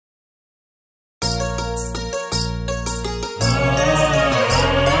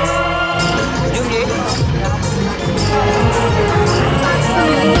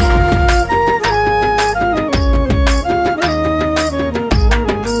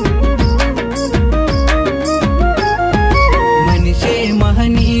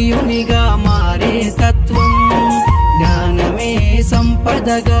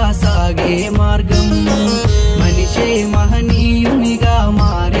సంపదగా సాగే మార్గం మనిషే మహనీయునిగా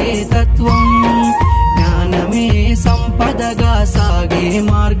మారే తత్వం జ్ఞానమే సంపదగా సాగే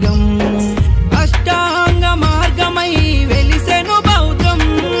మార్గం అష్టాంగ మార్గమై వెలిసెను బౌద్ధం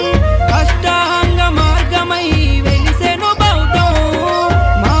అష్టాంగ మార్గమై వెలిసెను బౌద్ధం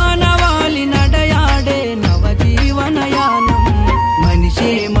మానవాళి నడయాడే నవజీవనయానం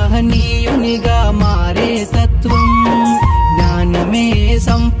మనిషే మహనీయునిగా మారే తత్వం జ్ఞానమే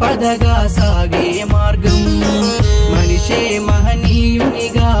సంపదగా సాగే మార్గం మనిషే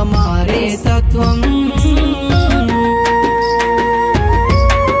మహనీయునిగా మారే తత్వం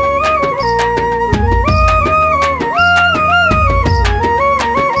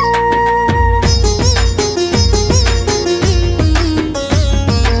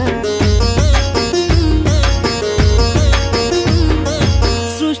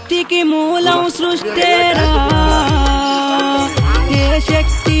సృష్టికి మూలం సృష్టేరా ఏ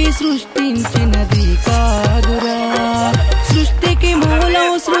శక్తి సృష్టించినది కాదురా సృష్టికి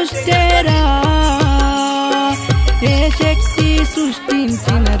మూలం సృష్టేరా ఏ శక్తి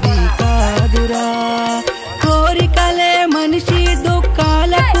సృష్టించినది కాదురా కోరికలే మనిషి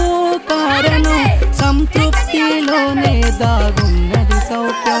దుఃఖాలకు కారణం సంతృప్తిలోనే దాగున్నది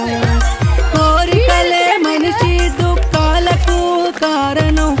సౌఖ్యం కోరికలే మనిషి దుఃఖాలకు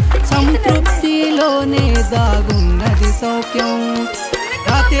కారణం సంతృప్తిలోనే దాగున్నది సౌఖ్యం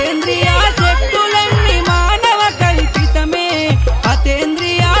అతేంద్రియ శక్తులన్నీ మానవ కల్పితమే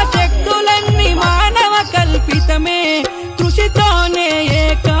అతేంద్రియ శక్తులన్నీ మానవ కల్పితమే కృషితోనే ఏ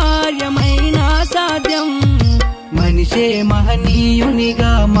కార్యమైనా సాధ్యం మనిషే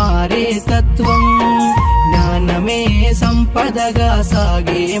మహనీయునిగా మారే తత్వం జ్ఞానమే సంపదగా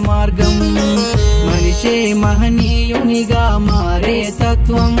సాగే మార్గం మనిషే మహనీయునిగా మారే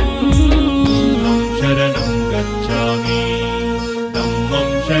తత్వం శరణం గచ్ఛామి ధమ్మం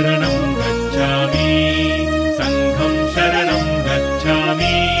శరణం గచ్ఛామి సంఘం శరణం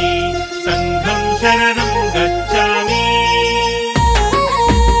గచ్ఛామి సంఘం శరణం గచ్ఛామి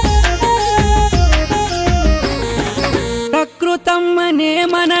ప్రకృతం అనే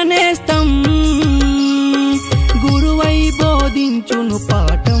మన నేస్తం గురువై బోధించును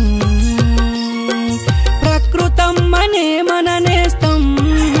పాఠం ప్రకృతం అనే మన నేస్తం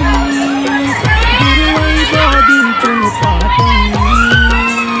గురువై బోధించును పాఠం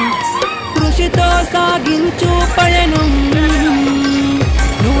కృషితో సాగించు పయనం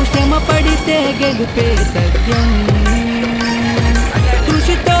నువ్వు శ్రమ పడితే గెలుపే సత్యం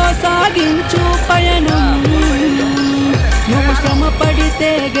కృషితో సాగించు పయనం నువ్వు శ్రమ పడితే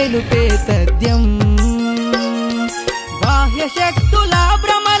గెలుపే సత్యం బాహ్య శక్తుల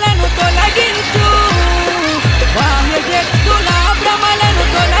భ్రమలను తొలగించు బాహ్య శక్తుల భ్రమలను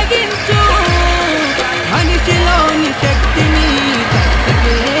తొలగించు మనిషిలోని శక్తిని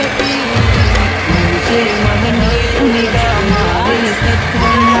కట్టలేపి మనిషే మహనీయునిగా మారే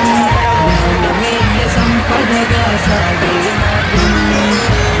తత్వం జ్ఞానమే సంపదగా సాగే మార్గం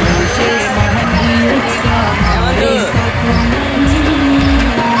మనిషే మహనీయునిగా మారే తత్వం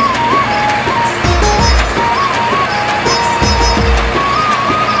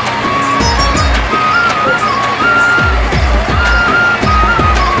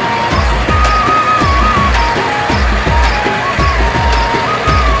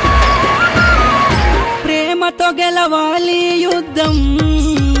ప్రేమతో గెలవాలి యుద్ధం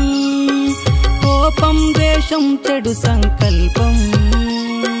కోపం ద్వేషం చెడు సంకల్పం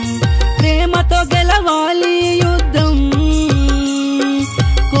ప్రేమతో గెలవాలి యుద్ధం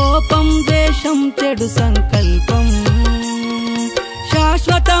కోపం ద్వేషం చెడు సంకల్పం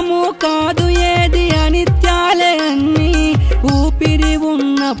శాశ్వతము కాదు ఏది అనిత్యాలే అన్ని ఊపిరి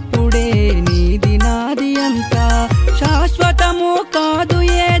ఉన్నప్పుడే నీది నాది అంతా శాశ్వతము కాదు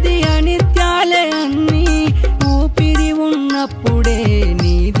ఏది అనిత్యాలే అన్ని ఊపిరి ఉన్నప్పుడే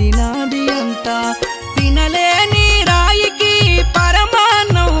నీది నాది అంతా తినలేని రాయికి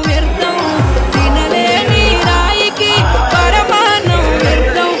పరమాన్నం వ్యర్థం తినలేని రాయికి పరమాన్నం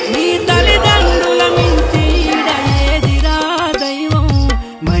వ్యర్థం నీ తల్లిదండ్రుల మించి ఏదిరా దైవం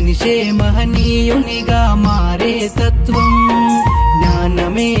మనిషే మహనీయునిగా మారే తత్వం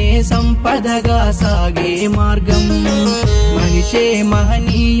జ్ఞానమే సంపదగా సాగే మార్గం మనిషే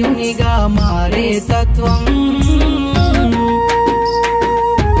మహనీయునిగా మారే తత్వం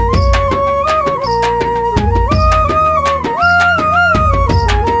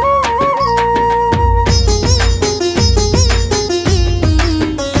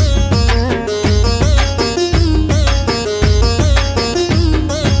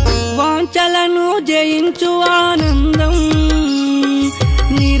వాంఛలను జయించు ఆనందం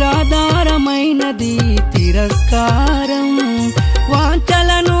నిరాధారమైనది తిరస్కారం వాంఛ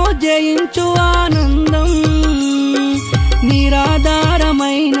జయించు ఆనందం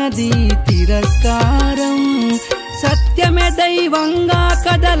నిరాధారమైనది తిరస్కారం సత్యమే దైవంగా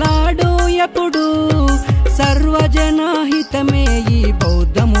కదలాడు ఎప్పుడు సర్వజనహితమే ఈ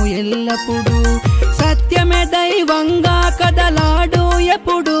బౌద్ధము ఎల్లప్పుడు సత్యమే దైవంగా కదలాడు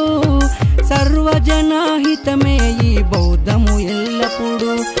ఎప్పుడు సర్వజనహితమే ఈ బౌద్ధము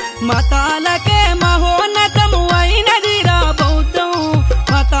ఎల్లప్పుడు మతాలకే మహోన్నతము అయినదిరా బౌద్ధం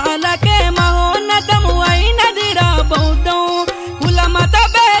మతాలకే మహోన్నతము అయినదిరా బౌద్ధం కుల మత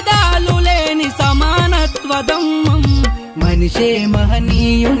భేదాలు లేని సమానత్వదమ్మం మనిషే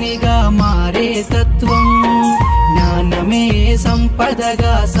మహనీయునిగా మారే తత్వం జ్ఞానమే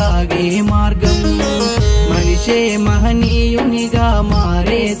సంపదగా సాగే మార్గం మనిషే మహనీయునిగా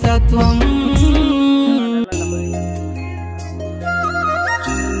మారే తత్వం